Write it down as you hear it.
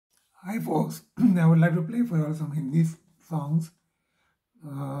Hi folks, I would like to play for you all some Hindi songs.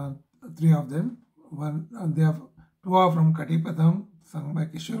 Uh, Three of them. They have two are from Kati Patang, sung by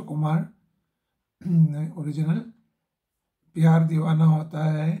Kishore Kumar, original. Pyaar Diwana Hota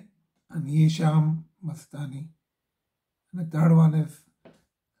Hai, and Ye Shaam Mastani. And the third one is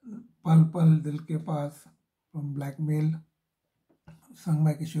Pal Pal Dil Ke Paas from Blackmail, sung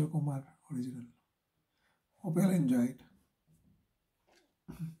by Kishore Kumar, original. Hope you'll enjoy it.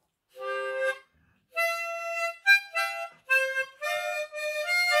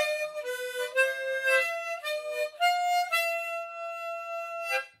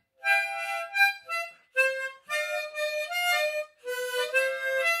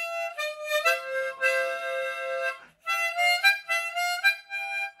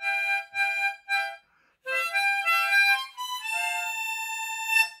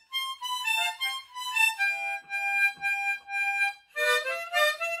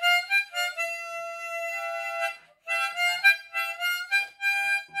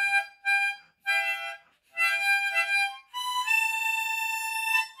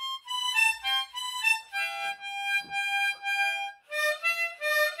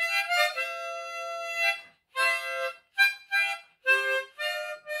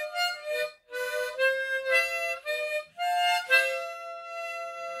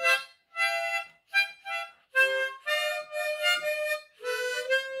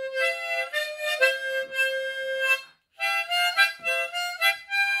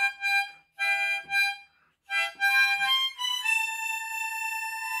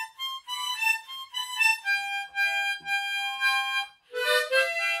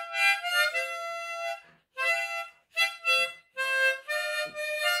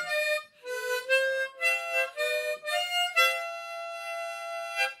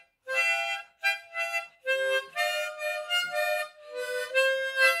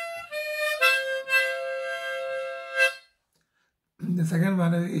 The second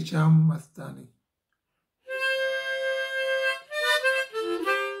one is Shaam Mastani.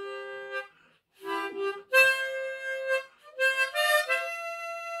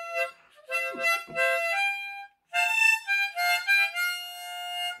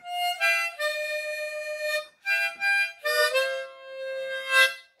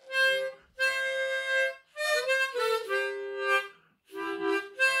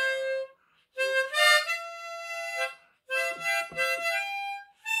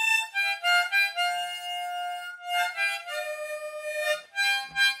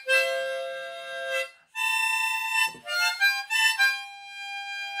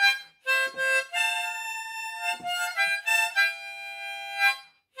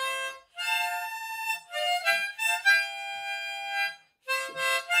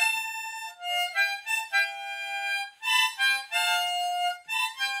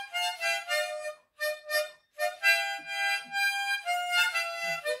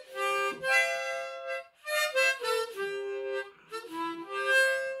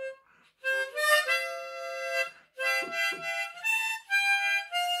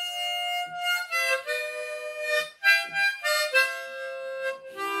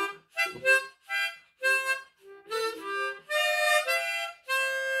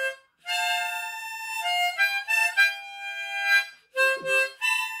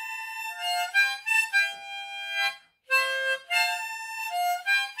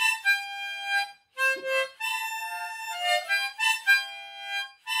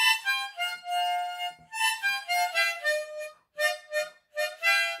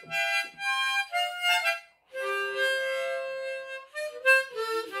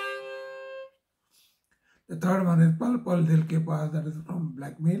 The third one is Pal Pal Dil Ke Paas, that is from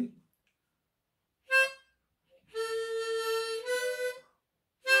Blackmail.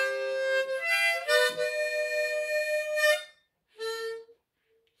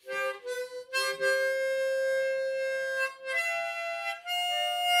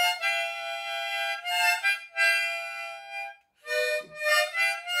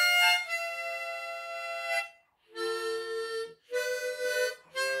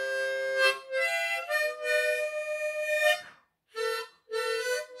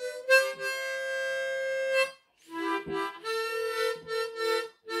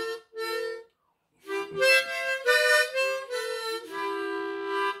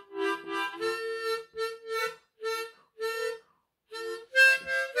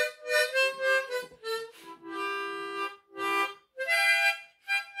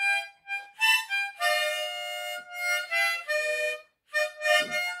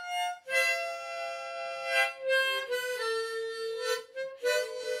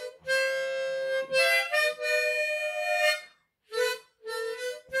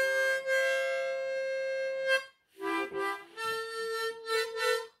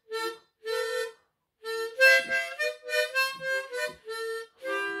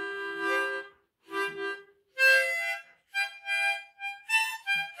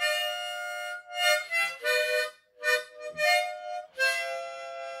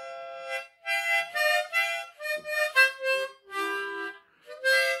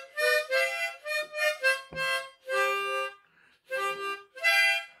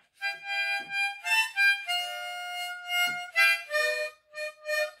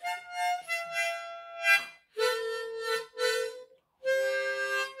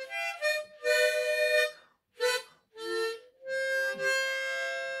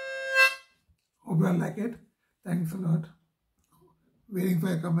 you all like it. Thanks a lot. Waiting for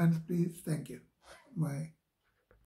your comments, please. Thank you. Bye.